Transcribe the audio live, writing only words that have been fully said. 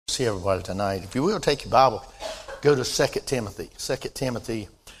see everybody tonight. If you will, take your Bible, go to 2 Timothy. 2 Timothy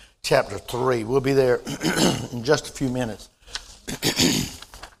chapter 3. We'll be there in just a few minutes.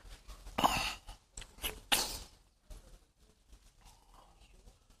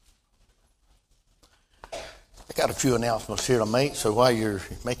 I got a few announcements here to make, so while you're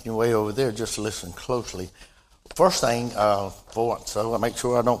making your way over there, just listen closely. First thing, so I make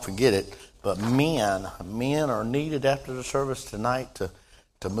sure I don't forget it, but men are needed after the service tonight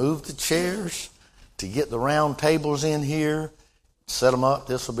to move the chairs, to get the round tables in here, set them up.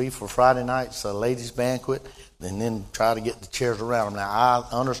 This will be for Friday night's ladies' banquet, and then try to get the chairs around them. Now,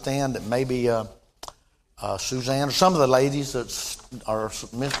 I understand that maybe Suzanne or some of the ladies are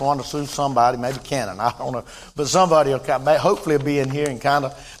want to sue somebody, maybe Cannon, I don't know, but somebody will hopefully be in here and kind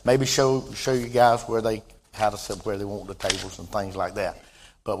of maybe show you guys how to sit where they want the tables and things like that.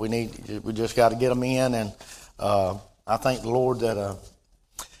 But we just got to get them in, and I thank the Lord that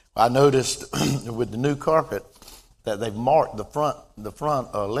I noticed with the new carpet that they've marked the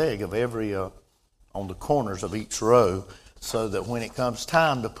front leg of every on the corners of each row, so that when it comes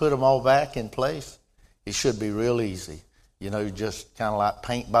time to put them all back in place, it should be real easy. Just kind of like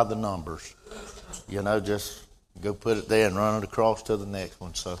paint by the numbers. Just go put it there and run it across to the next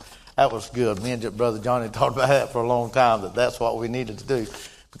one. So that was good. Me and Brother Johnny talked about that for a long time, that's what we needed to do.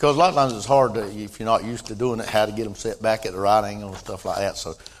 Because a lot of times it's hard if you're not used to doing it, how to get them set back at the right angle and stuff like that.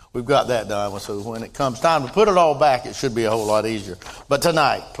 So we've got that done. So when it comes time to put it all back, it should be a whole lot easier. But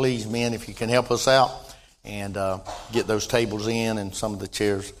tonight, please, men, if you can help us out and get those tables in and some of the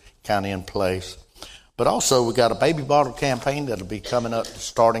chairs kind of in place. But also, we got a baby bottle campaign that'll be coming up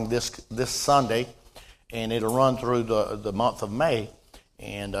starting this Sunday, and it'll run through the month of May.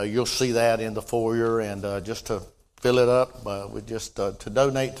 And you'll see that in the foyer, and just to fill it up, we just to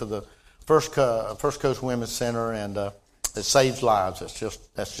donate to the First Coast Women's Center, and it saves lives.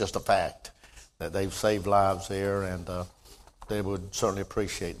 That's just a fact that they've saved lives there, and they would certainly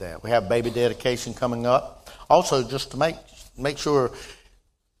appreciate that. We have baby dedication coming up. Also, just to make sure.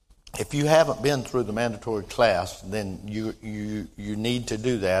 If you haven't been through the mandatory class, then you need to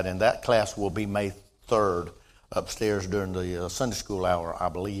do that, and that class will be May 3rd upstairs during the Sunday school hour, I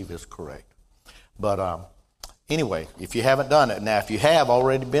believe is correct. But anyway, if you haven't done it, now if you have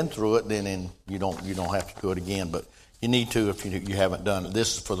already been through it, then you don't have to do it again, but you need to if you haven't done it.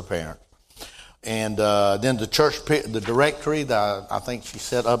 This is for the parents. And then the church, the directory that I think she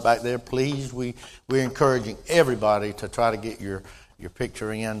set up back there, please, we're encouraging everybody to try to get your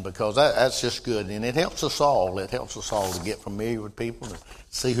picture in, because that's just good, and it helps us all. It helps us all to get familiar with people, to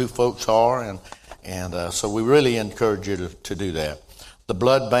see who folks are, and so we really encourage you to do that. The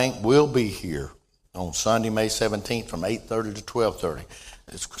blood bank will be here on Sunday, May 17th, from 8:30 to 12:30.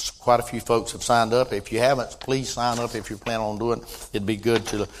 It's quite a few folks have signed up. If you haven't, please sign up if you plan on doing it. It'd be good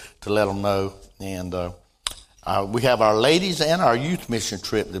to let them know. And we have our ladies and our youth mission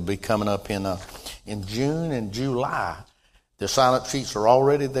trip that'll be coming up in June and July. The sign-up sheets are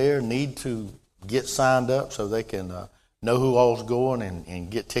already there. Need to get signed up so they can know who all's going and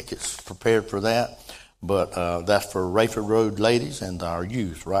get tickets prepared for that. But that's for Rayford Road ladies and our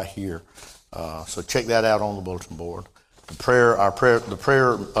youth right here. So check that out on the bulletin board. The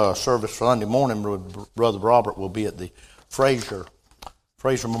prayer service for Sunday morning with Brother Robert will be at the Fraser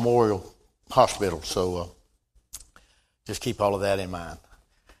Memorial Hospital. So just keep all of that in mind.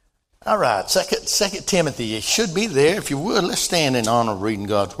 All right, Second Timothy, it should be there. If you would, let's stand in honor of reading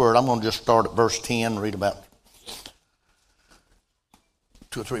God's Word. I'm going to just start at verse 10, read about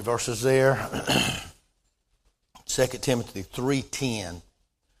 2 or 3 verses there. 2 Timothy 3:10.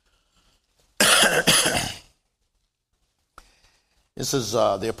 This is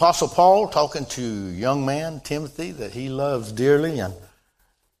the Apostle Paul talking to young man Timothy that he loves dearly, and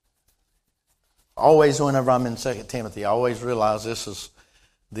always whenever I'm in 2 Timothy, I always realize this is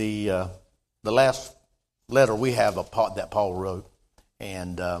the last letter we have that Paul wrote,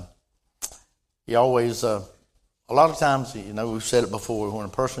 and he always a lot of times, we've said it before, when a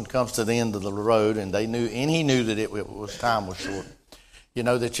person comes to the end of the road and he knew that time was short,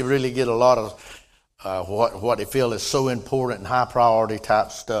 that you really get a lot of what they feel is so important and high priority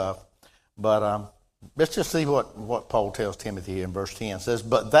type stuff. But let's just see what Paul tells Timothy here in verse 10. It says,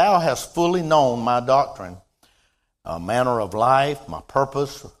 "But thou hast fully known my doctrine, manner of life, my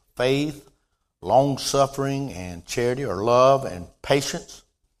purpose, faith, long-suffering, and charity, or love, and patience,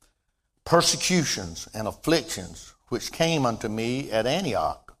 persecutions and afflictions, which came unto me at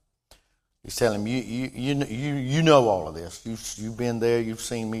Antioch." He's telling him, you know all of this. You've been there, you've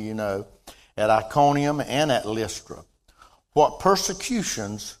seen me, at Iconium and at Lystra. What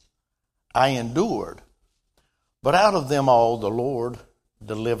persecutions I endured, but out of them all the Lord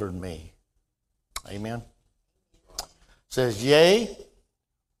delivered me. Amen. It says, yea,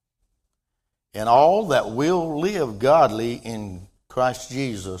 and all that will live godly in Christ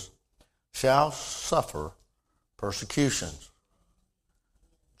Jesus shall suffer persecutions.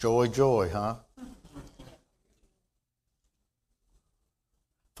 Joy, joy, huh?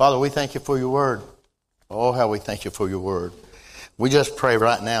 Father, we thank you for your word. Oh, how we thank you for your word. We just pray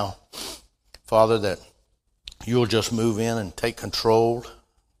right now, Father, that you'll just move in and take control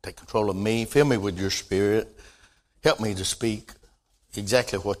of me. Fill me with your spirit. Help me to speak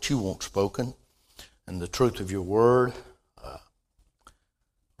exactly what you want spoken and the truth of your word.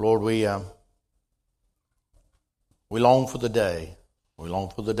 Lord, we long for the day. We long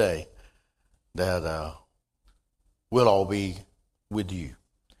for the day that we'll all be with you.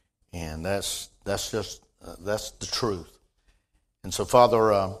 And that's the truth. And so,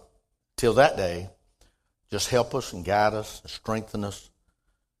 Father, till that day, just help us and guide us and strengthen us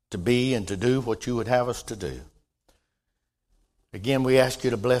to be and to do what you would have us to do. Again, we ask you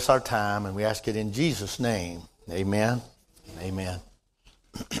to bless our time, and we ask it in Jesus' name. Amen. Amen.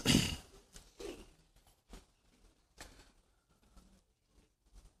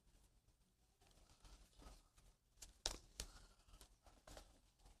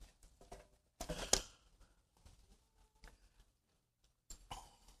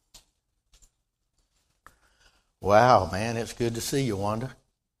 Wow, man, it's good to see you, Wanda.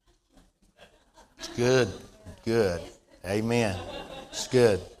 It's good. Good. Amen. It's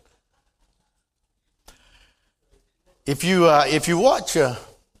good. If you watch,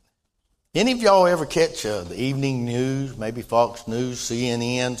 any of y'all ever catch the evening news, maybe Fox News,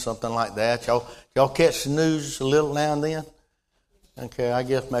 CNN, something like that? Y'all catch the news a little now and then? Okay, I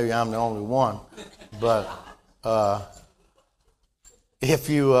guess maybe I'm the only one. But if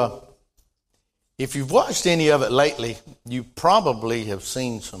you've watched any of it lately, you probably have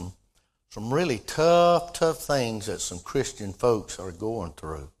seen some really tough things that some Christian folks are going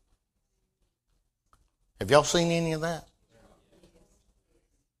through. Have y'all seen any of that?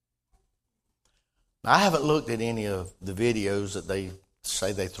 I haven't looked at any of the videos that they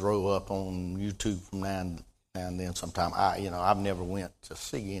say they throw up on YouTube from now and then sometime. I've never went to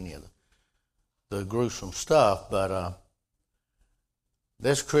see any of the gruesome stuff, but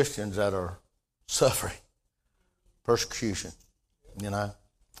there's Christians that are suffering persecution, and I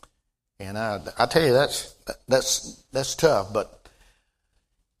tell you that's tough, but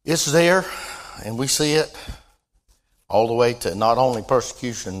it's there, and we see it all the way to not only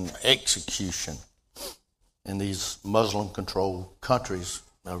persecution, execution in these Muslim-controlled countries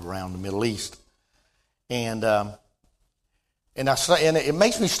around the Middle East, and it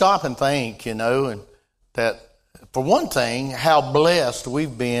makes me stop and think, and that. For one thing, how blessed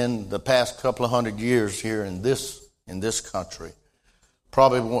we've been the past couple of 100 years here in this country.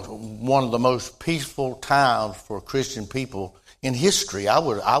 Probably one of the most peaceful times for Christian people in history, I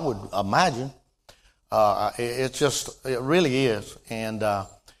would imagine. It really is. And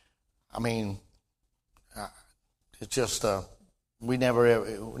it's just we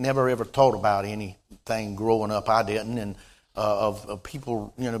never ever thought about anything growing up. I didn't, and of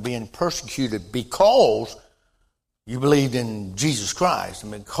people being persecuted because you believed in Jesus Christ,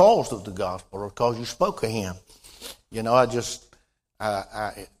 because of the gospel, or because you spoke of Him. It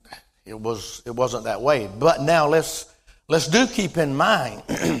wasn't that way. But now let's do keep in mind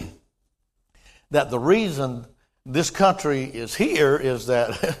that the reason this country is here is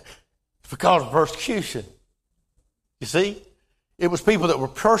that it's because of persecution. You see, it was people that were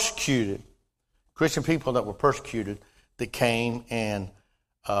persecuted, Christian people that were persecuted, that came and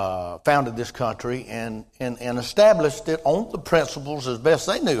founded this country and established it on the principles as best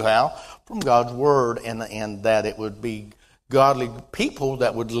they knew how from God's Word, and that it would be godly people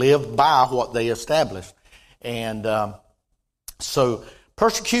that would live by what they established. And so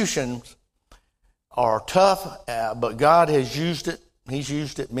persecutions are tough, but God has used it. He's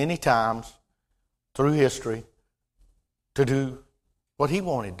used it many times through history to do what He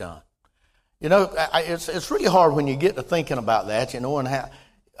wanted done. It's really hard when you get to thinking about that, and how.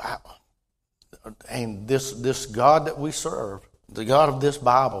 And this God that we serve, the God of this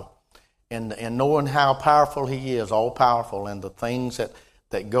Bible, and knowing how powerful He is, all powerful, and the things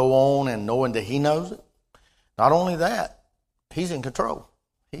that go on, and knowing that He knows it. Not only that, He's in control.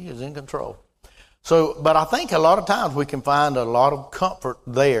 He is in control. So, but I think a lot of times we can find a lot of comfort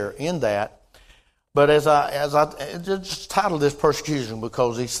there in that. But as I just titled this persecution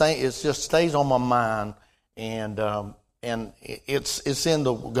because it just stays on my mind, and it's in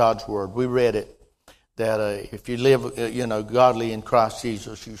God's Word. We read it, that if you live, godly in Christ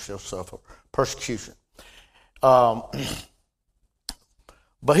Jesus, you shall suffer persecution.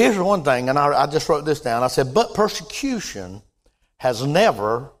 But here's the one thing, and I just wrote this down. I said, but persecution has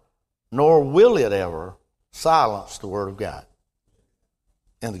never, nor will it ever, silence the Word of God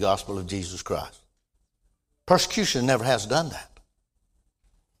in the gospel of Jesus Christ. Persecution never has done that.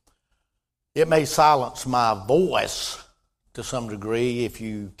 It may silence my voice to some degree if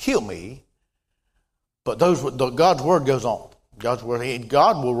you kill me, but God's Word goes on. God's Word,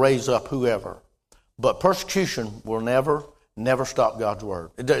 God will raise up whoever, but persecution will never stop God's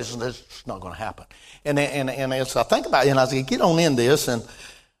Word. It's not going to happen. And as I think about it, and as I get on in this, and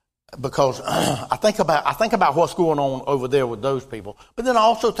because I think about what's going on over there with those people, but then I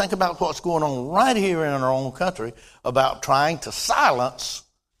also think about what's going on right here in our own country about trying to silence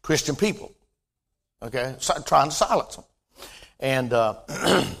Christian people. Okay, trying to silence them, and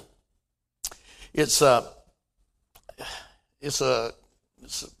it's a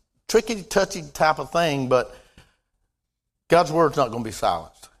tricky, touchy type of thing, but God's Word's not going to be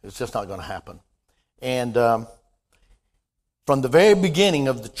silenced. It's just not going to happen. And from the very beginning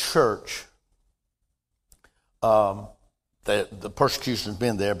of the church, the persecution's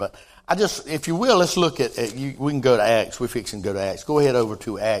been there. But if you will, let's look at we can go to Acts. We're fixing to go to Acts. Go ahead over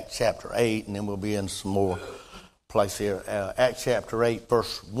to Acts chapter 8, and then we'll be in some more place here. Acts chapter 8,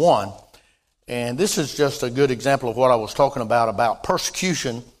 verse 1. And this is just a good example of what I was talking about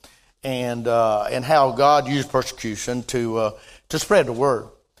persecution and how God used persecution to spread the word.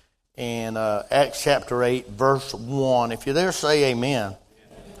 And Acts chapter 8, verse 1. If you're there, say amen.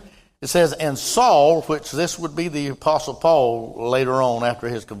 It says, and Saul, which this would be the Apostle Paul later on after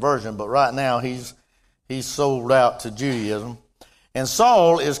his conversion, but right now he's sold out to Judaism. And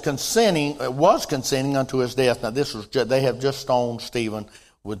Saul was consenting unto his death. Now they have just stoned Stephen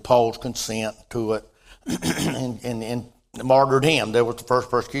with Paul's consent to it and martyred him. There was the first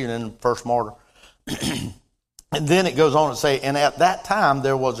persecution and the first martyr. And then it goes on to say, and at that time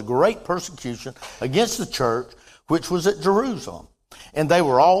there was a great persecution against the church, which was at Jerusalem. And they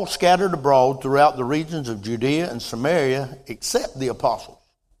were all scattered abroad throughout the regions of Judea and Samaria, except the apostles.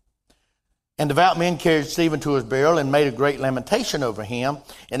 And devout men carried Stephen to his burial and made a great lamentation over him.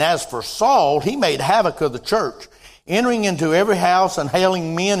 And as for Saul, he made havoc of the church, entering into every house and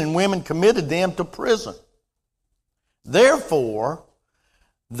hailing men and women, committed them to prison. Therefore,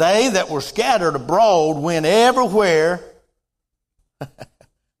 they that were scattered abroad went everywhere,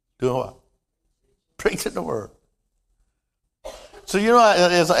 doing what? Preaching the word. So,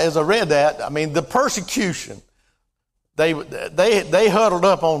 as I read that, I mean, the persecution, they huddled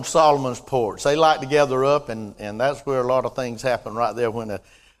up on Solomon's porch. They liked to gather up, and that's where a lot of things happened right there when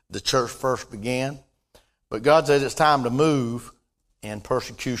the church first began. But God said it's time to move, and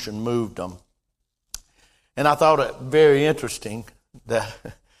persecution moved them. And I thought it very interesting that,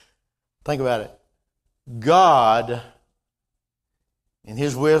 think about it, God, in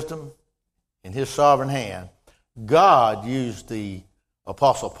His wisdom, in His sovereign hand, God used the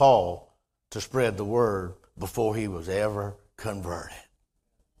Apostle Paul to spread the word before he was ever converted.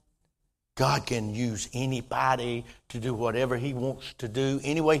 God can use anybody to do whatever He wants to do,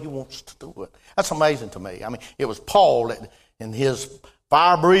 any way He wants to do it. That's amazing to me. I mean, it was Paul that, in his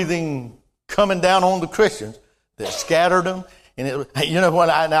fire-breathing coming down on the Christians, that scattered them. And when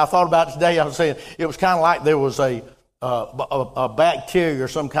I thought about it today, I was saying it was kind of like there was a bacteria or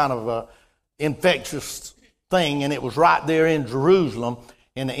some kind of infectious thing, and it was right there in Jerusalem,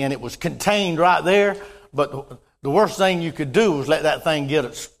 and it was contained right there. But the worst thing you could do was let that thing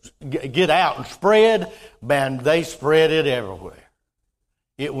get out and spread, and they spread it everywhere.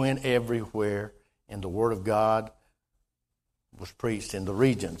 It went everywhere, and the Word of God was preached in the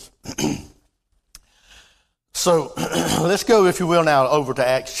regions. So let's go, if you will, now over to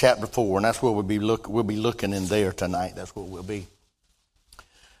Acts chapter 4, and that's where we'll be looking in there tonight. That's where we'll be.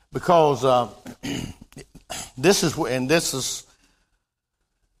 Because this is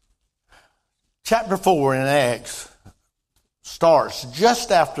chapter 4 in Acts starts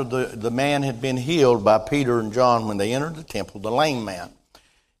just after the man had been healed by Peter and John when they entered the temple, the lame man.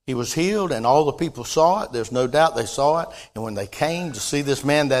 He was healed, and all the people saw it. There's no doubt they saw it. And when they came to see this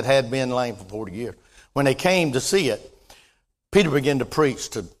man that had been lame for 40 years, when they came to see it, Peter began to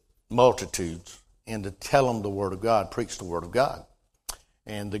preach to multitudes and to tell them the Word of God, preach the Word of God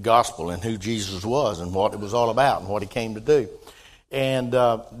and the gospel and who Jesus was and what it was all about and what He came to do. And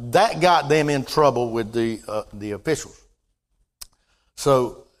that got them in trouble with the officials.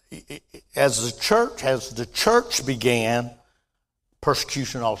 So as the church began,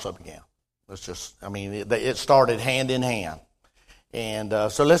 persecution also began. It started hand in hand. And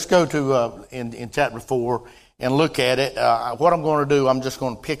so let's go to in chapter 4 and look at it. What I'm going to do, I'm just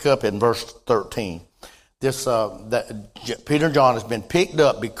going to pick up in verse 13. Peter and John has been picked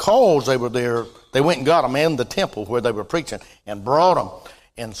up because they were there. They went and got them in the temple where they were preaching and brought them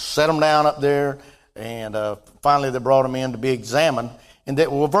and set them down up there. And finally they brought them in to be examined. And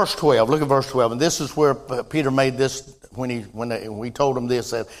verse 12, look at verse 12. And this is where Peter made this, when we told him this,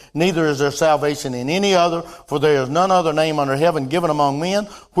 that neither is there salvation in any other, for there is none other name under heaven given among men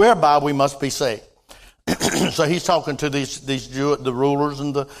whereby we must be saved. So he's talking to the rulers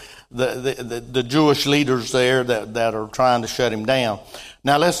and the Jewish leaders there that are trying to shut him down.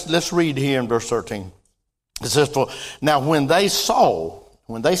 Now let's read here in verse 13. It says, now when they saw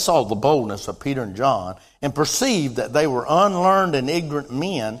the boldness of Peter and John and perceived that they were unlearned and ignorant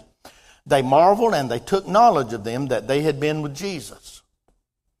men, they marveled and they took knowledge of them that they had been with Jesus.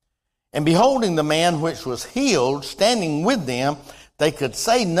 And beholding the man which was healed standing with them, they could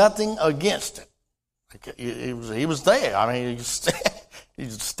say nothing against it. He was there. I mean,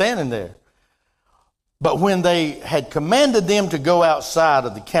 he's standing there. But when they had commanded them to go outside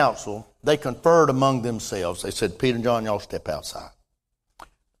of the council, they conferred among themselves. They said, Peter and John, y'all step outside.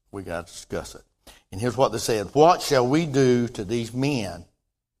 We got to discuss it. And here's what they said. What shall we do to these men?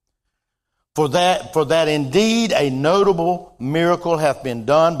 For that indeed a notable miracle hath been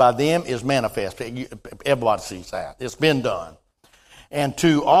done by them is manifest. Everybody sees that. It's been done. And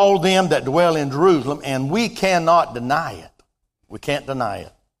to all them that dwell in Jerusalem, and we cannot deny it. We can't deny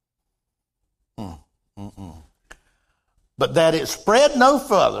it. But that it spread no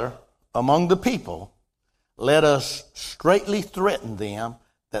further among the people, let us straitly threaten them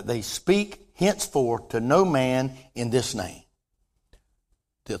that they speak henceforth to no man in this name.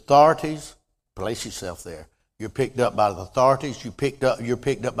 The authorities, place yourself there. You're picked up by the authorities. You're picked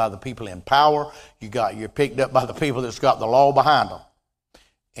up by the people in power. You're picked up by the people that's got the law behind them.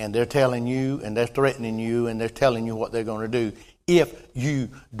 And they're telling you, and they're threatening you, and they're telling you what they're going to do if you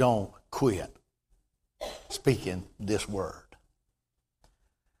don't quit speaking this word.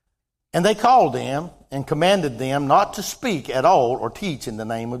 And they called them and commanded them not to speak at all or teach in the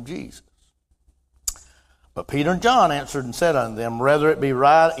name of Jesus. But Peter and John answered and said unto them, rather it be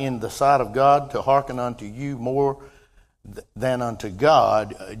right in the sight of God to hearken unto you more than unto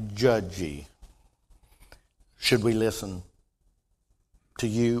God, judge ye. Should we listen to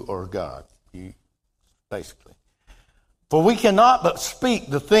you or God? You, basically. For we cannot but speak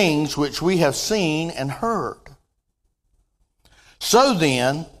the things which we have seen and heard. So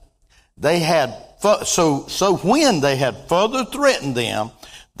then, when they had further threatened them,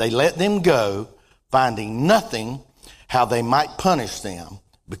 they let them go, finding nothing how they might punish them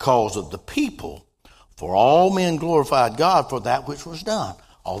because of the people. For all men glorified God for that which was done.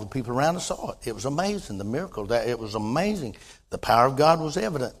 All the people around us saw it. It was amazing. The miracle, it was amazing. The power of God was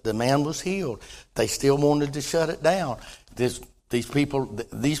evident. The man was healed. They still wanted to shut it down. These people,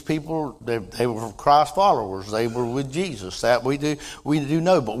 they were Christ followers. They were with Jesus. That we do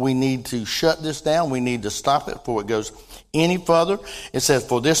know, but we need to shut this down. We need to stop it before it goes any further. It says,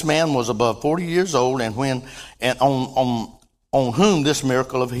 for this man was above 40 years old, and on whom this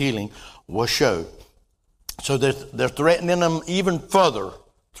miracle of healing was showed. So they're threatening them even further,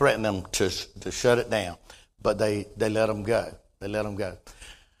 threatening them to shut it down. But they let them go. They let them go.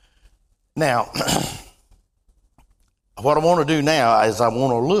 Now, what I want to do now is I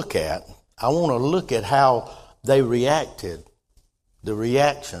want to look at how they reacted, the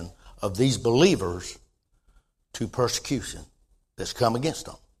reaction of these believers to persecution that's come against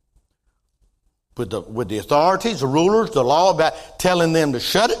them. With the authorities, the rulers, the law, about telling them to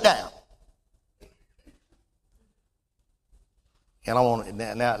shut it down. And I want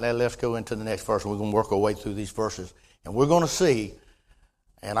to, now let's go into the next verse. We're going to work our way through these verses, and we're going to see.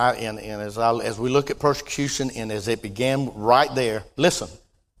 And as we look at persecution, and as it began right there, listen.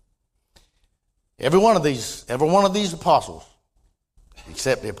 Every one of these apostles,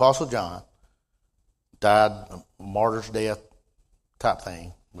 except the Apostle John, died a martyr's death type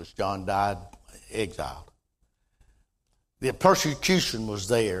thing, which John died exiled. The persecution was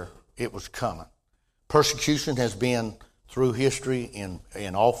there; it was coming. Persecution has been through history in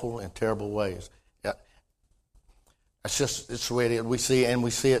awful and terrible ways. It's the way it is. We see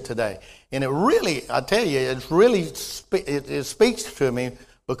it today. And it really, I tell you, it speaks to me,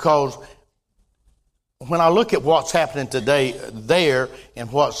 because when I look at what's happening today there and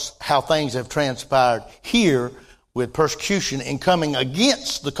how things have transpired here with persecution and coming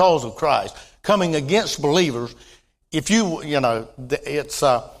against the cause of Christ, coming against believers, it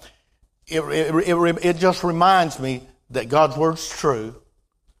just reminds me that God's word's true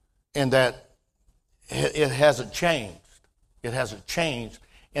and that it hasn't changed. It hasn't changed.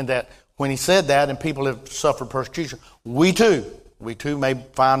 And that when he said that and people have suffered persecution, we too may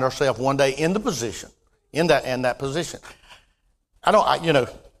find ourselves one day in the position in that position. Let me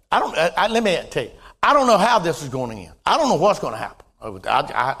tell you, I don't know how this is going to end. I don't know what's going to happen.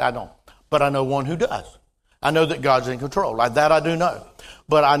 I don't. But I know one who does. I know that God's in control. Like that I do know.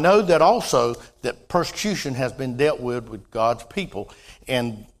 But I know that also that persecution has been dealt with God's people.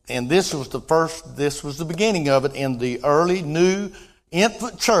 And this was the beginning of it in the early new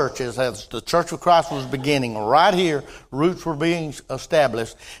infant churches as the Church of Christ was beginning. Right here, roots were being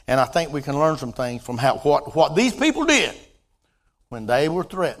established. And I think we can learn some things from what these people did when they were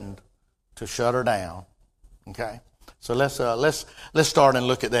threatened to shut her down. Okay? So let's start and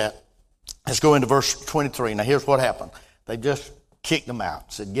look at that. Let's go into verse 23. Now here's what happened. They just kicked them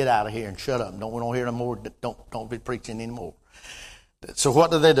out. Said, get out of here and shut up. We don't hear no more. Don't be preaching anymore. So what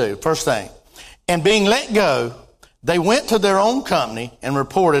did they do? First thing. And being let go, they went to their own company and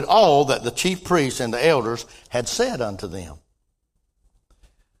reported all that the chief priests and the elders had said unto them.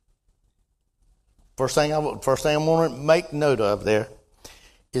 First thing I want to make note of there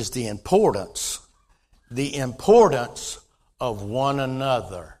is the importance of one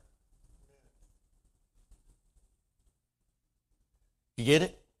another. You get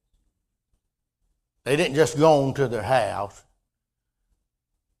it? They didn't just go on to their house.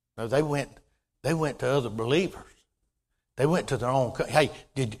 No, they went to other believers. They went to their own. Hey,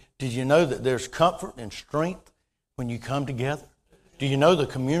 did you know that there's comfort and strength when you come together? Do you know the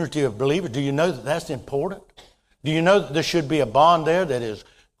community of believers? Do you know that that's important? Do you know that there should be a bond there that is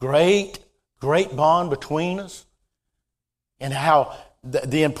great bond between us? And how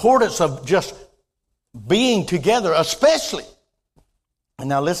the importance of just being together, especially. And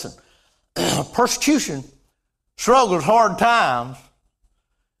now listen, persecution, struggles, hard times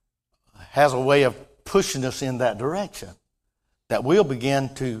has a way of pushing us in that direction. That we'll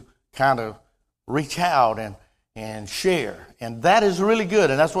begin to kind of reach out and share. And that is really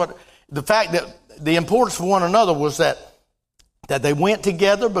good. And that's what the fact that the importance of one another was that they went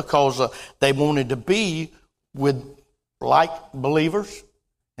together because they wanted to be with like believers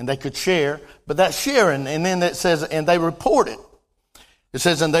and they could share. But that sharing, and then it says, and they reported. It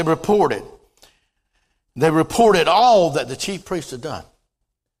says, and they reported. They reported all that the chief priests had done.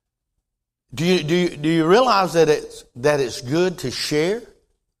 Do you realize that it's good to share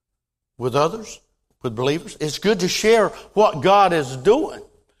with others, with believers? It's good to share what God is doing.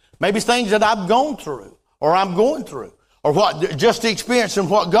 Maybe things that I've gone through, or I'm going through, or just the experience and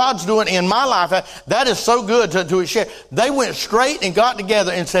what God's doing in my life. That is so good to share. They went straight and got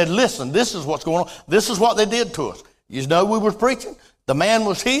together and said, listen, this is what's going on. This is what they did to us. You know, we were preaching. The man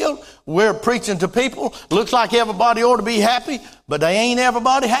was healed. We're preaching to people. Looks like everybody ought to be happy, but they ain't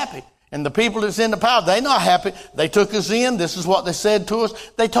everybody happy. And the people that's in the power, they're not happy. They took us in. This is what they said to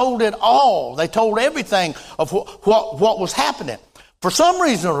us. They told it all. They told everything of what was happening. For some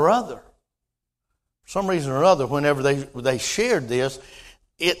reason or other, whenever they shared this,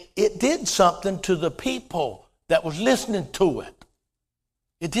 it did something to the people that was listening to it.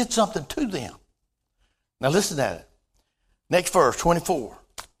 It did something to them. Now listen at it. Next verse, 24.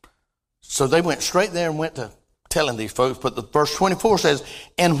 So they went straight there and went to telling these folks, but the verse 24 says,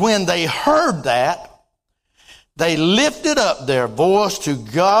 and when they heard that, they lifted up their voice to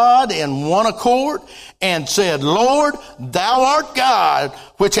God in one accord and said, Lord, thou art God,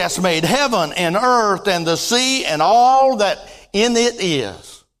 which hast made heaven and earth and the sea and all that in it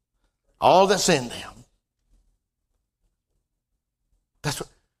is, all that's in them. That's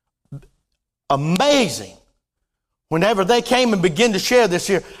what, amazing. Whenever they came and began to share this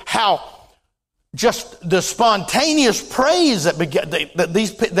here, how just the spontaneous praise that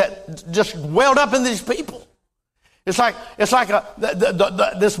just welled up in these people. It's like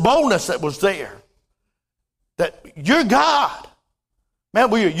this boldness that was there. That you're God,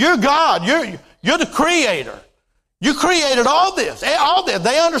 man. You're God. You're the Creator. You created all this. All this.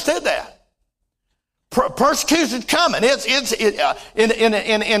 They understood that. Persecution's coming. And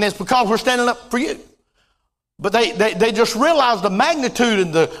it's because we're standing up for you. But they just realized the magnitude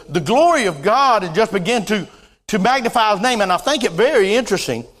and the glory of God and just began to magnify His name. And I think it very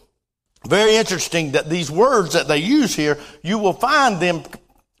interesting that these words that they use here, you will find them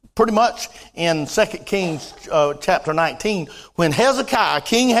pretty much in 2 Kings chapter 19, when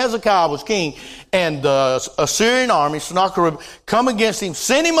King Hezekiah was king, and the Assyrian army, Sennacherib, come against him,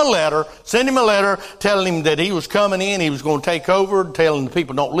 sent him a letter telling him that he was coming in, he was going to take over, telling the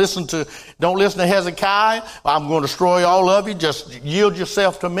people, don't listen to Hezekiah, I'm going to destroy all of you, just yield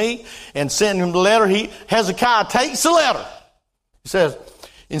yourself to me, and send him the letter. Hezekiah takes the letter. He says,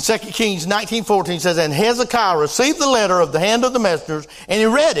 in 2 Kings 19:14, it says, and Hezekiah received the letter of the hand of the messengers, and he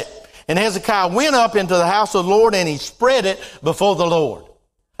read it. And Hezekiah went up into the house of the Lord, and he spread it before the Lord.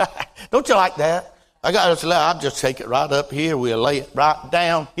 Don't you like that? I'll just take it right up here. We'll lay it right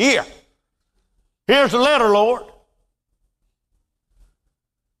down here. Here's the letter, Lord.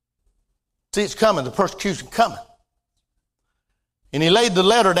 See, it's coming. The persecution coming. And he laid the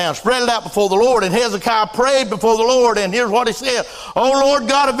letter down, spread it out before the Lord, and Hezekiah prayed before the Lord, and here's what he said. O Lord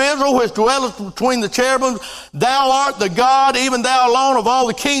God of Israel, which dwellest between the cherubims, thou art the God, even thou alone, of all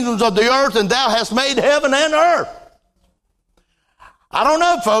the kingdoms of the earth, and thou hast made heaven and earth. I don't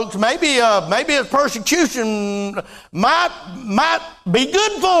know, folks. Maybe his persecution might be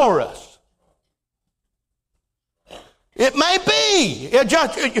good for us. It may be. It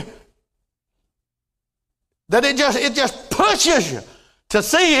just pushes you to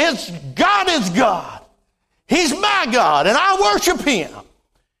see God is God. He's my God, and I worship Him.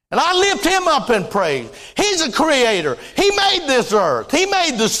 And I lift Him up in praise. He's a creator. He made this earth. He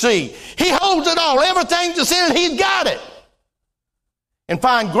made the sea. He holds it all. Everything that's in it, He's got it. And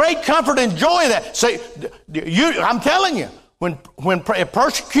find great comfort and joy in that. See, I'm telling you, when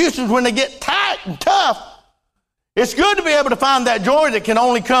persecutions, when they get tight and tough, it's good to be able to find that joy that can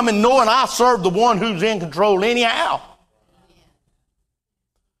only come in knowing I serve the one who's in control anyhow.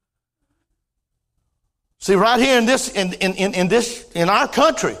 See, right here in our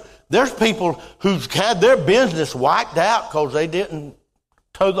country, there's people who've had their business wiped out because they didn't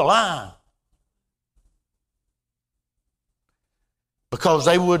toe the line. Because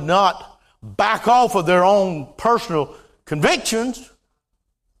they would not back off of their own personal convictions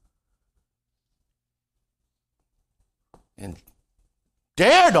and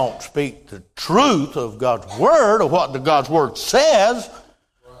don't speak the truth of God's Word or what God's Word says.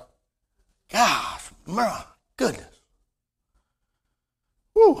 Gosh, my goodness.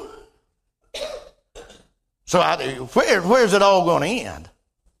 Whew. So where's it all going to end?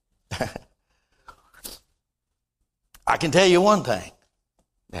 I can tell you one thing.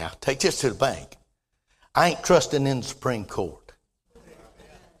 Now, take this to the bank. I ain't trusting in the Supreme Court.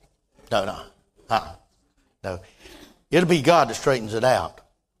 No. No. It'll be God that straightens it out.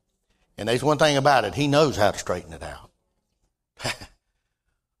 And there's one thing about it. He knows how to straighten it out.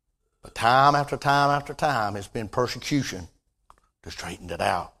 But time after time after time, it's been persecution to straighten it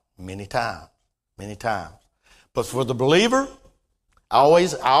out. Many times. But for the believer, I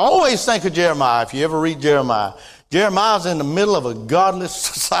always think of Jeremiah. If you ever read Jeremiah's in the middle of a godless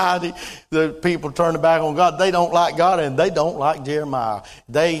society. The people turn their back on God. They don't like God, and they don't like Jeremiah.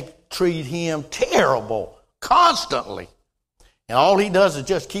 They treat him terrible constantly. And all he does is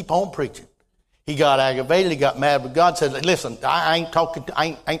just keep on preaching. He got aggravated. He got mad with God. Said, listen, I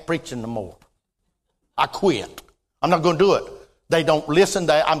ain't preaching no more. I quit. I'm not going to do it. They don't listen.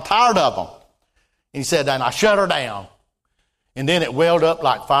 I'm tired of them. And he said, and I shut her down. And then it welled up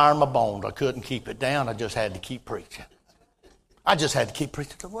like fire in my bones. I couldn't keep it down. I just had to keep preaching. I just had to keep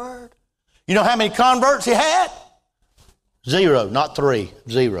preaching the Word. You know how many converts he had? 0, not 3,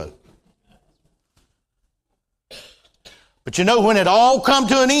 0. But you know, when it all come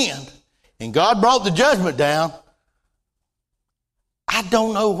to an end and God brought the judgment down, I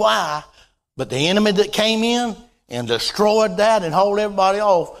don't know why, but the enemy that came in and destroyed that and hauled everybody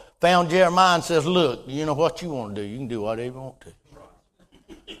off found Jeremiah and says, look, you know what you want to do? You can do whatever you want to.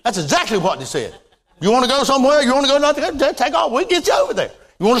 That's exactly what they said. You want to go somewhere? You want to go nothing? Take off. We'll get you over there.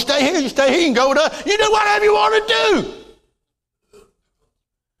 You want to stay here? You stay here. You can go to. You do whatever you want to do.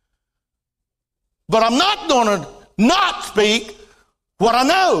 But I'm not going to not speak what I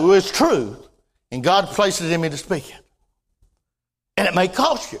know is true. And God places in me to speak it. And it may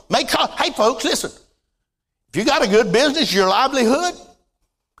cost you. Hey, folks, listen. If you got a good business, your livelihood,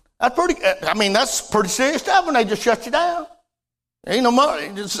 that's pretty serious stuff when they just shut you down. Ain't no money.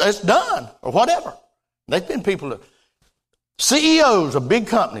 It's done or whatever. There's been people that, CEOs of big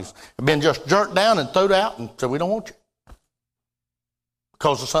companies have been just jerked down and thrown out and said, we don't want you.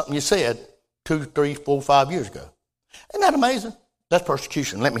 Because of something you said 2, 3, 4, 5 years ago. Isn't that amazing? That's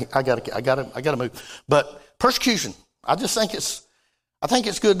persecution. I gotta move. But persecution, I think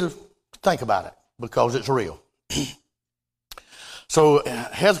it's good to think about it because it's real. So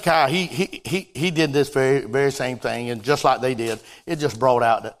Hezekiah, he did this very, very same thing, and just like they did, it just brought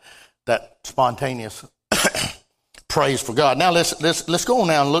out that spontaneous praise for God. Now let's go on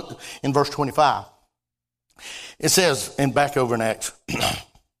now and look in verse 25. It says, and back over in Acts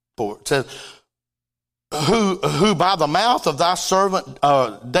 4, it says, who by the mouth of thy servant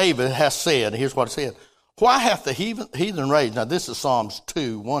David has said, here's what it said, why hath the heathen raged? Now this is Psalms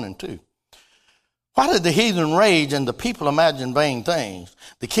 2, 1 and 2. Why did the heathen rage and the people imagine vain things?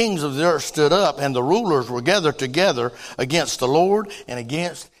 The kings of the earth stood up and the rulers were gathered together against the Lord and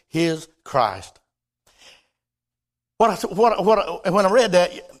against his Christ. When I read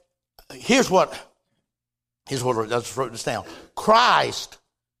that, here's what Here's what, let's write this down. Christ,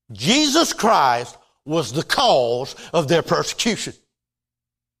 Jesus Christ, was the cause of their persecution.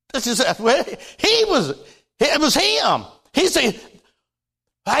 This is where he was. It was him. He said,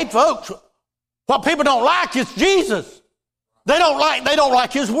 "Hey, folks, what people don't like is Jesus. They don't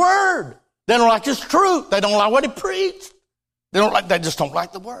like his word. They don't like his truth. They don't like what he preached. They just don't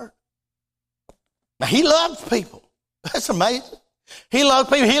like the word." Now, he loves people. That's amazing. He loves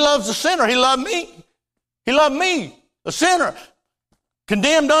people. He loves the sinner. He loved me. He loved me, a sinner,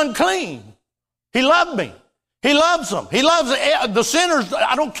 condemned unclean. He loved me. He loves them. He loves the sinners.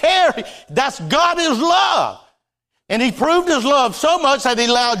 I don't care. That's God is love. And he proved his love so much that he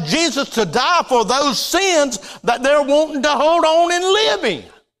allowed Jesus to die for those sins that they're wanting to hold on and live in.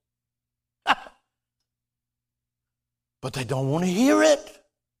 But they don't want to hear it.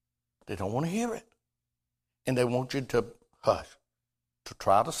 They don't want to hear it. And they want you to hush, to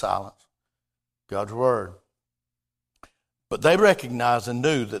try to silence God's word. But they recognized and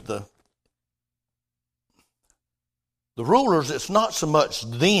knew that the rulers, it's not so much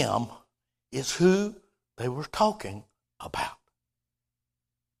them, it's who they were talking about.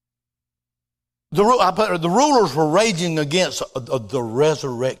 The rulers were raging against the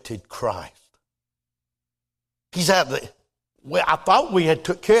resurrected Christ. He's at I thought we had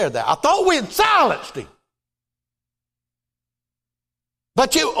took care of that. I thought we had silenced him.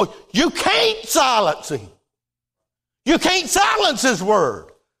 But you can't silence him. You can't silence his word.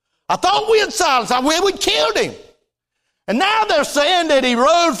 I thought we had silenced him. We killed him. And now they're saying that he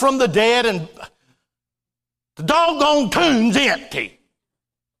rose from the dead and the doggone tomb's empty.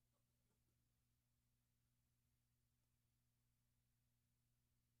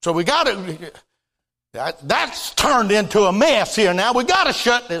 So we got to, that's turned into a mess here now. We got to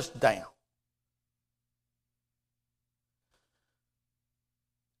shut this down.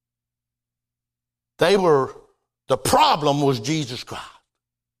 The problem was Jesus Christ.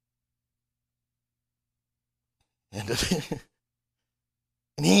 And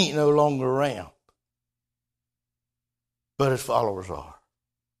he ain't no longer around. But his followers are.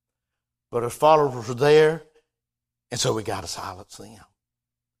 But his followers are there, and so we got to silence them.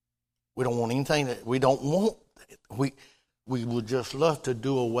 We don't want anything that we don't want. We would just love to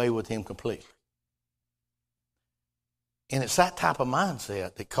do away with him completely. And it's that type of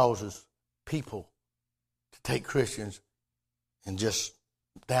mindset that causes people to take Christians and just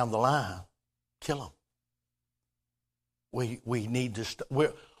down the line kill them. We need to.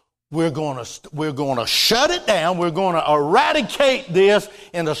 We're going to shut it down. We're going to eradicate this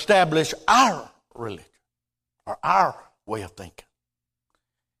and establish our religion or our way of thinking.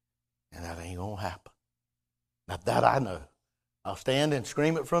 And that ain't going to happen. Now that I know. I'll stand and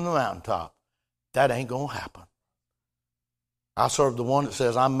scream it from the mountaintop. That ain't going to happen. I serve the one that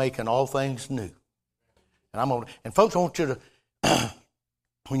says, "I'm making all things new." And folks, I want you to,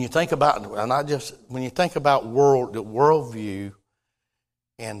 when you think about, when you think about the worldview,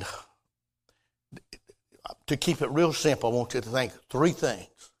 and to keep it real simple, I want you to think three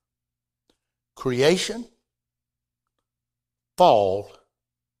things: creation, fall,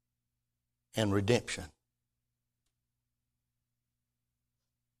 and redemption.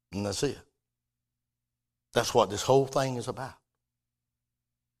 And that's it. That's what this whole thing is about.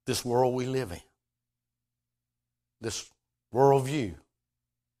 This world we live in. This worldview.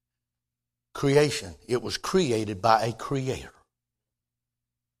 Creation. It was created by a creator.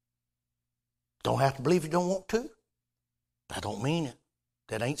 Don't have to believe you don't want to. That don't mean it.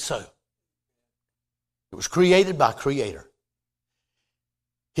 That ain't so. It was created by a creator.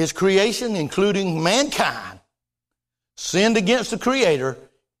 His creation, including mankind, sinned against the creator,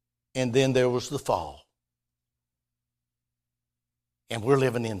 and then there was the fall. And we're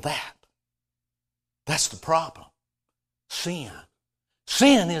living in that. That's the problem. Sin.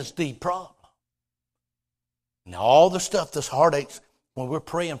 Sin is the problem. Now, all the stuff, this heartaches, when we're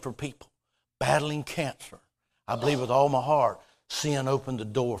praying for people battling cancer, I believe with all my heart, sin opened the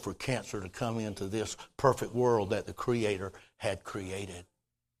door for cancer to come into this perfect world that the Creator had created.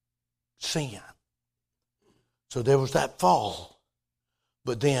 Sin. So there was that fall.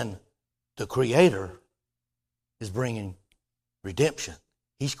 But then the Creator is bringing redemption.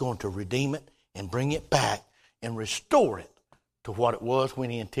 He's going to redeem it and bring it back and restore it to what it was when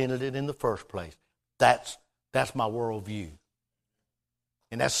he intended it in the first place. That's my worldview.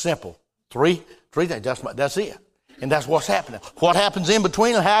 And that's simple. Three things. That's it. And that's what's happening. What happens in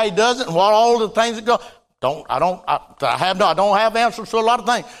between and how he does it and what all the things that go. I don't have answers to a lot of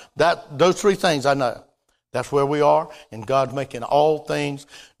things. Those three things I know. That's where we are, and God's making all things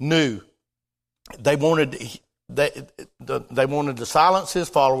new. They wanted. They, they wanted to silence his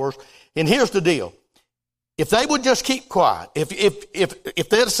followers. And here's the deal. If they would just keep quiet, if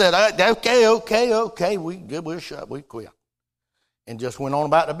they'd have said, okay, we good, we're shut, we quit, and just went on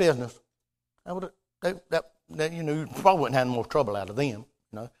about their business, you probably wouldn't have more trouble out of them. You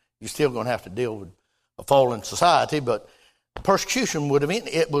know, you're still going to have to deal with a fallen society, but persecution would have been.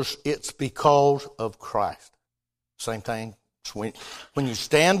 It's because of Christ. Same thing. When you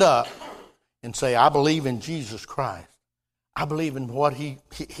stand up and say, I believe in Jesus Christ. I believe in what he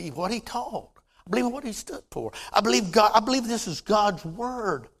taught. I believe in what he stood for. I believe this is God's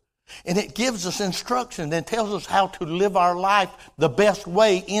word. And it gives us instruction and tells us how to live our life the best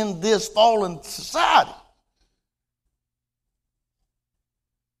way in this fallen society.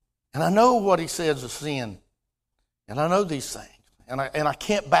 And I know what he says is sin. And I know these things. And I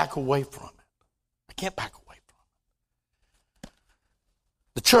can't back away from it. I can't back away from it.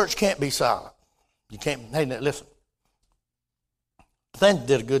 The church can't be silent. You can't. Hey, listen. Thane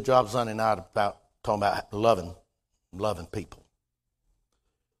did a good job Sunday night about talking about loving people.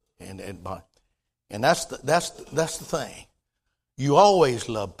 And that's the thing. You always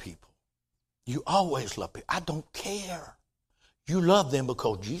love people. You always love people. I don't care. You love them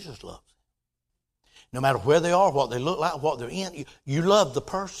because Jesus loves them. No matter where they are, what they look like, what they're in, you love the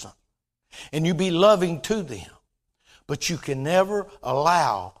person. And you be loving to them. But you can never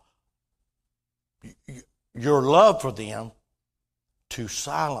allow your love for them to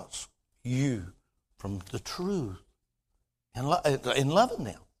silence you from the truth and loving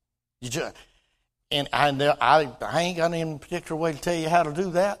them. I ain't got any particular way to tell you how to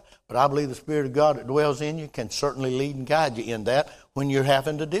do that, but I believe the Spirit of God that dwells in you can certainly lead and guide you in that when you're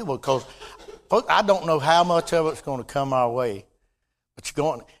having to deal with it. Because I don't know how much of it's going to come our way, but it's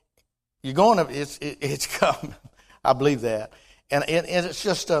coming. I believe that. And it's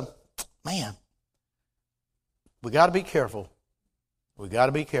just, man, we got to be careful. We got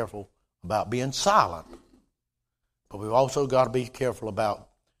to be careful about being silent, but we've also got to be careful about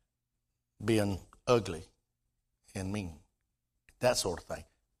being ugly and mean. That sort of thing.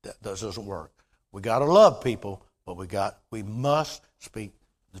 That doesn't work. We got to love people, but we must speak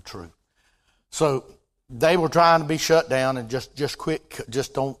the truth. So they were trying to be shut down and just quit.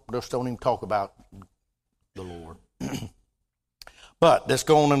 Just don't even talk about the Lord. But let's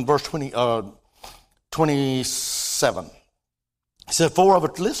go on in verse 27. He said,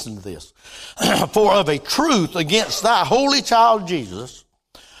 listen to this. For of a truth against thy holy child Jesus,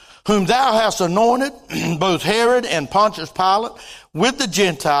 whom thou hast anointed, both Herod and Pontius Pilate, with the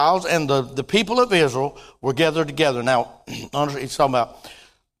Gentiles and the people of Israel were gathered together. Now, he's talking about,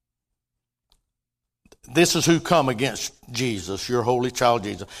 this is who come against Jesus, your holy child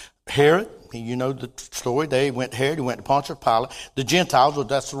Jesus. Herod, you know the story. He went to Pontius Pilate. The Gentiles, well,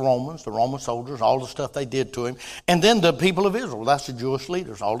 that's the Roman soldiers, all the stuff they did to him. And then the people of Israel, that's the Jewish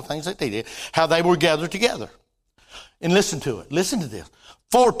leaders, all the things that they did, how they were gathered together. And listen to it. Listen to this.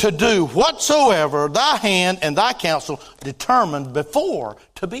 For to do whatsoever thy hand and thy counsel determined before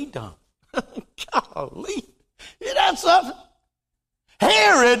to be done. Golly. Isn't that something?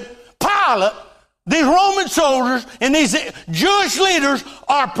 Herod, Pilate, these Roman soldiers and these Jewish leaders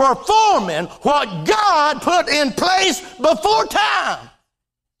are performing what God put in place before time.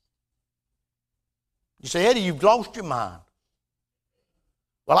 You say, Eddie, you've lost your mind.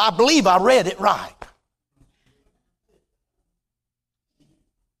 Well, I believe I read it right.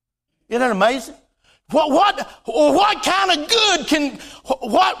 Isn't that amazing? What kind of good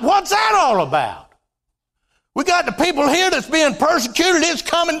what's that all about? We got the people here that's being persecuted. It's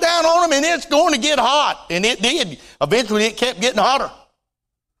coming down on them and it's going to get hot. And it did. Eventually it kept getting hotter.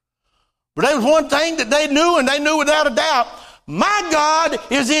 But there was one thing that they knew, and they knew without a doubt. My God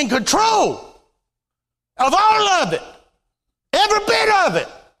is in control of all of it. Every bit of it.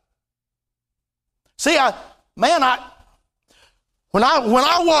 See, when I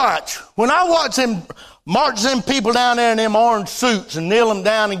watch them march them people down there in them orange suits and kneel them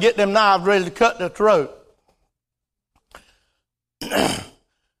down and get them knives ready to cut their throat, I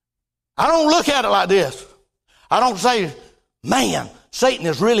don't look at it like this. I don't say, man, Satan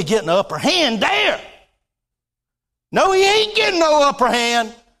is really getting the upper hand there. No, he ain't getting no upper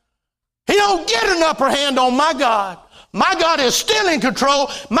hand. He don't get an upper hand on my God. My God is still in control.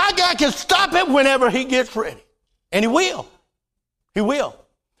 My God can stop it whenever he gets ready. And he will. He will.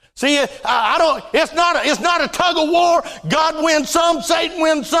 See, it's not a tug of war. God wins some, Satan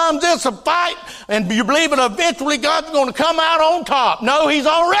wins some. This is a fight, and you believe that eventually God's going to come out on top. No, he's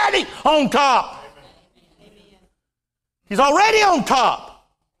already on top. He's already on top.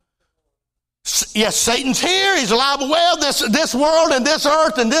 Yes, Satan's here. He's alive and well. This world and this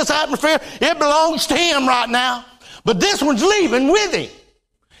earth and this atmosphere, it belongs to him right now. But this one's leaving with him.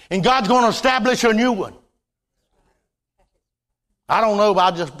 And God's going to establish a new one. I don't know,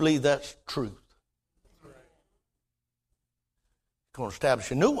 but I just believe that's truth. It's going to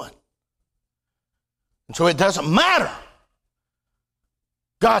establish a new one. And so it doesn't matter.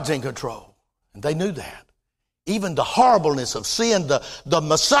 God's in control. And they knew that. Even the horribleness of seeing the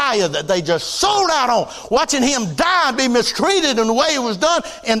Messiah that they just sold out on, watching him die and be mistreated in the way it was done,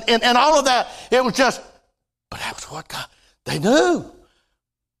 and all of that, it was just, but that was what God, they knew.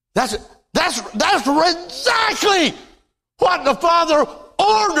 That's exactly what the Father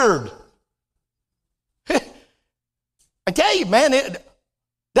ordered. I tell you, man,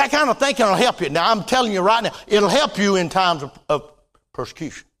 that kind of thinking will help you. Now, I'm telling you right now, it'll help you in times of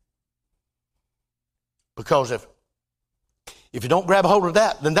persecution. Because if you don't grab a hold of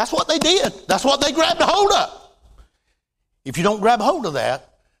that, then that's what they did. That's what they grabbed a hold of. If you don't grab a hold of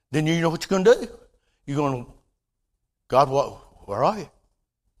that, then you know what you're going to do. You're going to, God, where are you?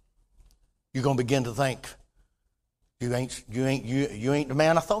 You're going to begin to think, you ain't the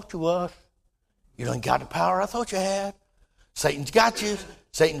man I thought you was. You ain't got the power I thought you had. Satan's got you.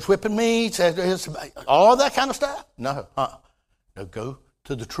 Satan's whipping me. All that kind of stuff. No, no, go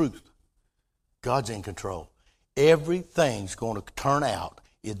to the truth. God's in control. Everything's going to turn out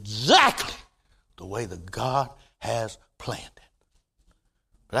exactly the way that God has planned it.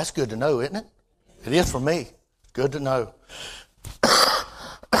 But that's good to know, isn't it? It is for me. Good to know.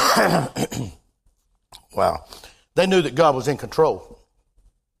 Wow. They knew that God was in control.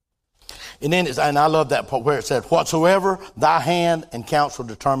 And then, and I love that part where it said, whatsoever thy hand and counsel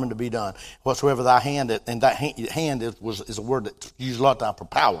determined to be done. Whatsoever thy hand, and that hand is a word that's used a lot of time for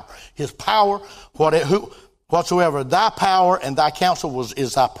power. His power, whatsoever thy power and thy counsel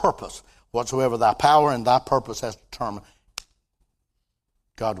is thy purpose. Whatsoever thy power and thy purpose has determined.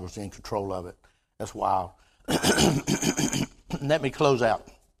 God was in control of it. That's wild. Let me close out.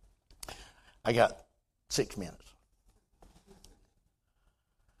 I got 6 minutes.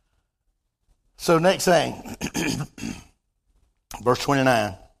 So next thing, verse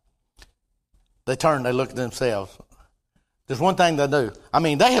 29, they turned, they looked at themselves. There's one thing they do. I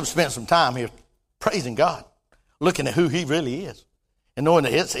mean, they have spent some time here praising God, looking at who he really is, and knowing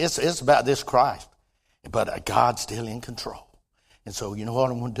that it's about this Christ. But God's still in control. And so you know what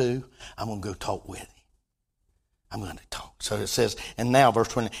I'm going to do? I'm going to go talk with him. I'm going to talk. So it says, and now, verse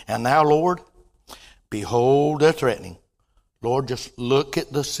 20, and now, Lord, behold, they're threatening. Lord, just look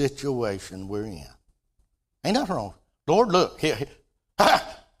at the situation we're in. Ain't nothing wrong. Lord, look. Here.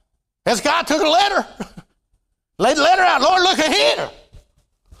 Hezekiah took a letter. Laid the letter out. Lord, look at here.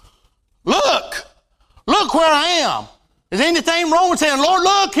 Look. Look where I am. Is anything wrong with saying, Lord,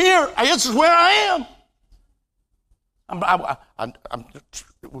 look here. This is where I am.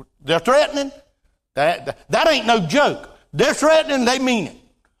 They're threatening. That ain't no joke. They're threatening. They mean it.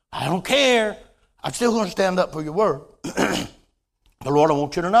 I don't care. I'm still going to stand up for your word. But Lord, I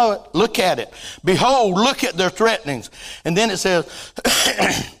want you to know it. Look at it. Behold, look at their threatenings. And then it says,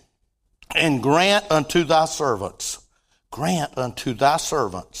 and grant unto thy servants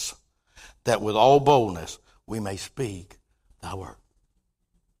that with all boldness we may speak thy word.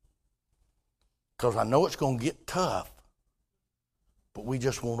 Because I know it's going to get tough, but we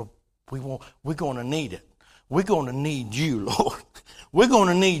just we're going to need it. We're going to need you, Lord. We're going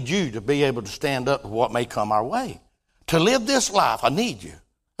to need you to be able to stand up to what may come our way. To live this life, I need you.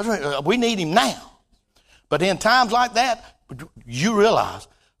 We need him now. But in times like that, you realize,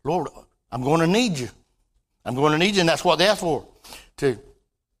 Lord, I'm going to need you. I'm going to need you, and that's what they asked for.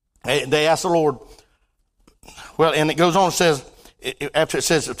 They asked the Lord. Well, and it goes on and says, after it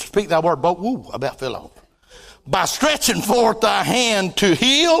says, speak thy word, I about fell off. By stretching forth thy hand to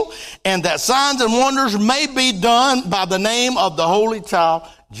heal, and that signs and wonders may be done by the name of the Holy Child,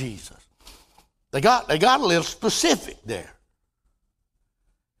 Jesus. They got a little specific there.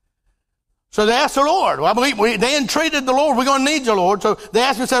 So they asked the Lord. Well, they entreated the Lord. We're going to need you, Lord. So they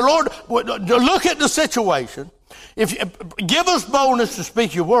asked him and said, Lord, look at the situation. Give us boldness to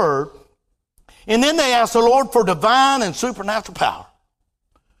speak your word. And then they asked the Lord for divine and supernatural power.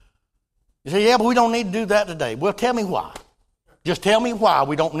 You say, yeah, but we don't need to do that today. Well, tell me why. Just tell me why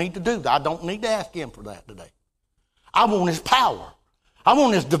we don't need to do that. I don't need to ask him for that today. I want his power. I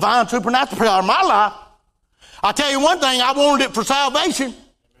want his divine supernatural power in my life. I'll tell you one thing, I wanted it for salvation.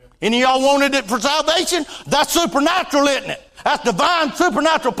 Any of y'all wanted it for salvation? That's supernatural, isn't it? That's divine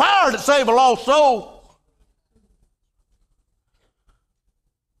supernatural power to save a lost soul.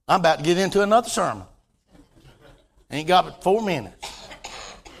 I'm about to get into another sermon. Ain't got but 4 minutes.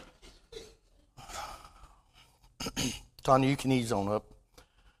 Tanya, you can ease on up.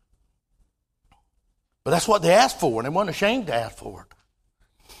 But that's what they asked for, and they weren't ashamed to ask for it.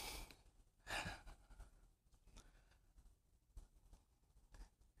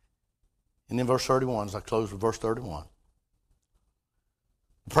 And then verse 31, as I close with verse 31.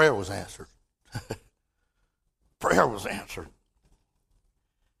 Prayer was answered. Prayer was answered.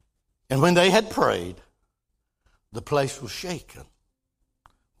 And when they had prayed, the place was shaken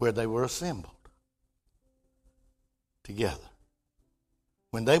where they were assembled together.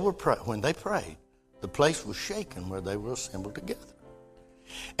 When they prayed, the place was shaken where they were assembled together.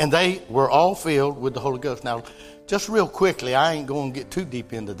 And they were all filled with the Holy Ghost. Now, just real quickly, I ain't going to get too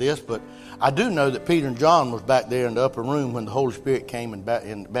deep into this, but I do know that Peter and John was back there in the upper room when the Holy Spirit came and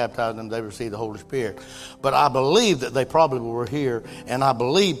baptized them. They received the Holy Spirit. But I believe that they probably were here, and I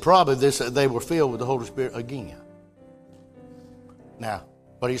believe probably they were filled with the Holy Spirit again. Now,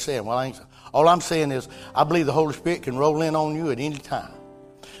 what are you saying? Well, all I'm saying is I believe the Holy Spirit can roll in on you at any time.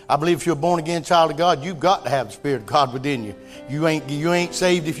 I believe if you're a born-again child of God, you've got to have the Spirit of God within you. You ain't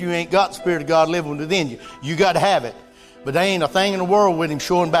saved if you ain't got the Spirit of God living within you. You got to have it. But there ain't a thing in the world with him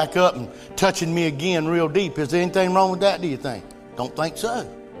showing back up and touching me again real deep. Is there anything wrong with that, do you think? Don't think so.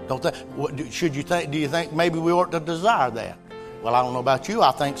 Do you think maybe we ought to desire that? Well, I don't know about you.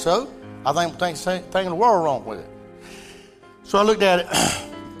 I think so. I think the thing in the world wrong with it. So I looked at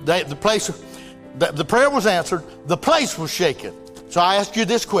it. The prayer was answered. The place was shaken. So I asked you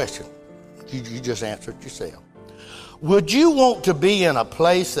this question. You just answered yourself. Would you want to be in a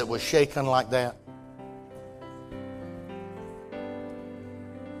place that was shaken like that?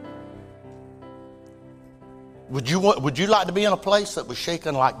 Would you like to be in a place that was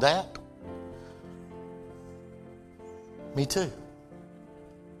shaken like that? Me too.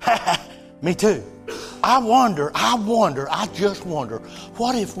 Me too. I just wonder,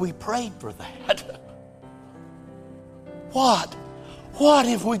 what if we prayed for that? What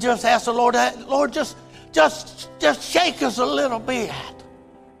if we just asked the Lord, Lord, just shake us a little bit.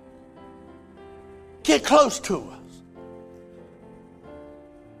 Get close to us.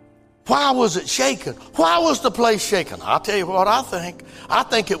 Why was it shaken? Why was the place shaken? I'll tell you what I think. I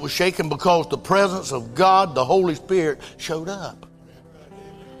think it was shaken because the presence of God, the Holy Spirit, showed up.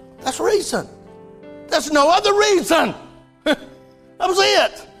 That's the reason. There's no other reason. That was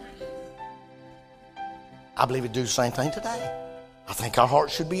it. I believe it'd do the same thing today. I think our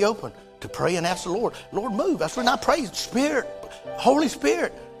hearts should be open to pray and ask the Lord, Lord, move. That's when I pray, Spirit, Holy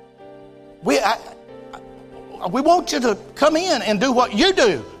Spirit. We want you to come in and do what you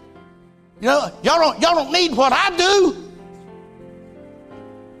do. You know, y'all don't need what I do.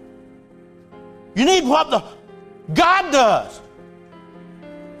 You need what God does.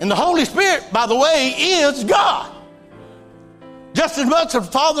 And the Holy Spirit, by the way, is God. Just as much as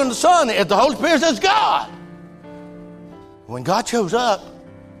the Father and the Son, as the Holy Spirit is God. When God shows up,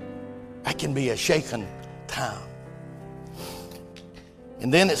 that can be a shaken time.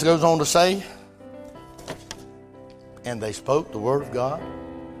 And then it goes on to say, and they spoke the word of God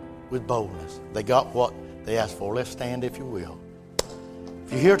with boldness. They got what they asked for. Let's stand, if you will.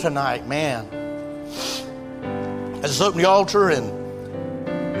 If you're here tonight, man, let's open the altar, and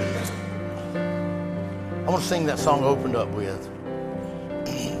I want to sing that song I opened up with.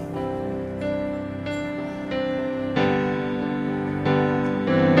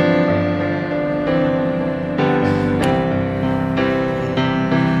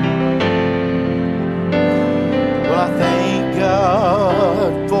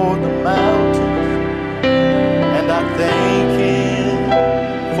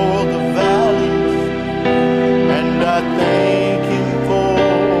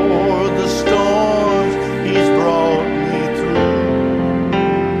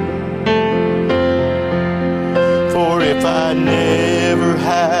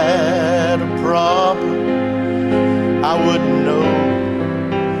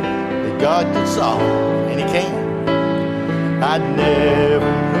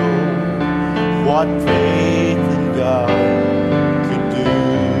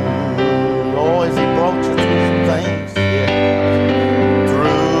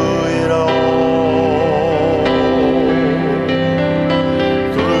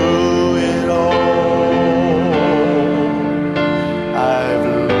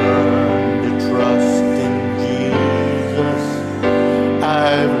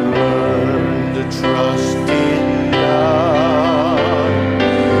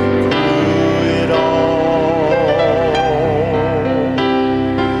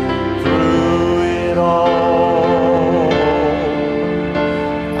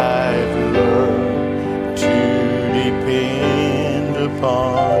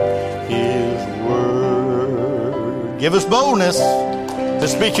 Give us boldness to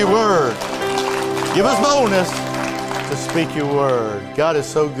speak your word. Give us boldness to speak your word. God is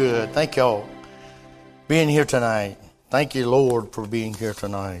so good. Thank y'all being here tonight. Thank you, Lord, for being here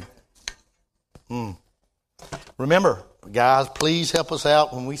tonight. Remember, guys, please help us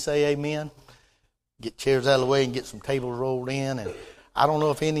out when we say amen. Get chairs out of the way and get some tables rolled in. And I don't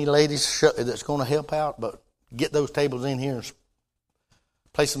know if any ladies that's going to help out, but get those tables in here and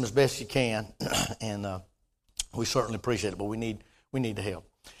place them as best you can. And we certainly appreciate it, but we need the help.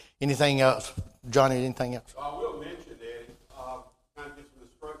 Anything else? Johnny, anything else? I will mention, Eddie, kind of get some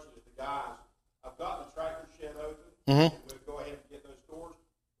instructions to the guys. I've got the tractor shed open. And we'll go ahead and get those doors.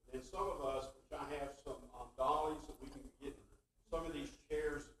 And some of us, which I have some dollies that we can get some of these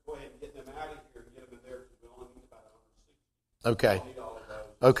chairs, go ahead and get them out of here and get them in there because we only need about 160. Okay. Need all of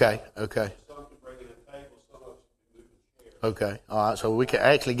those. Okay. Some can bring in a table, some of us can move the chairs. Okay. All right. So we can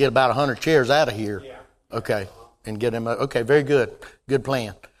actually get about 100 chairs out of here. Yeah. Okay. And get them. Okay. Very good. Good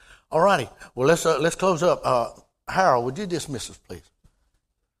plan. All righty. Well, let's close up. Harold, would you dismiss us, please?